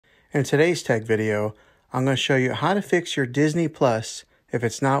In today's tech video, I'm going to show you how to fix your Disney Plus if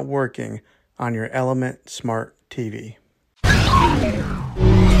it's not working on your Element Smart TV.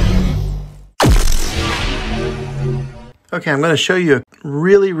 Okay, I'm going to show you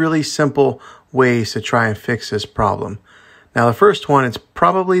really simple ways to try and fix this problem. Now the first one, it's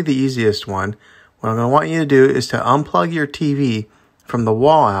probably the easiest one. What I'm going to want you to do is to unplug your TV from the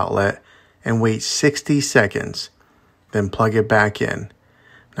wall outlet and wait 60 seconds. Then plug it back in.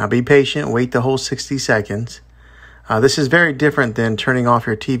 Now be patient, wait the whole 60 seconds. This is very different than turning off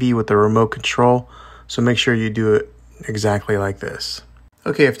your TV with the remote control, so make sure you do it exactly like this.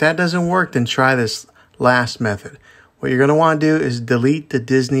 Okay, if that doesn't work, then try this last method. What you're going to want to do is delete the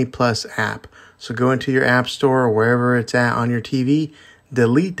Disney Plus app. So go into your app store or wherever it's at on your TV,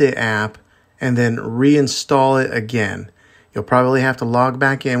 delete the app, and then reinstall it again. You'll probably have to log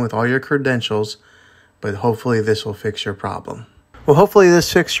back in with all your credentials, but hopefully this will fix your problem. Well, hopefully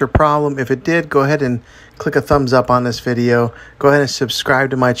this fixed your problem. If it did, go ahead and click a thumbs up on this video. Go ahead and subscribe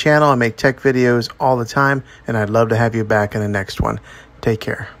to my channel. I make tech videos all the time, and I'd love to have you back in the next one. Take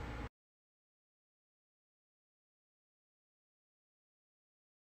care.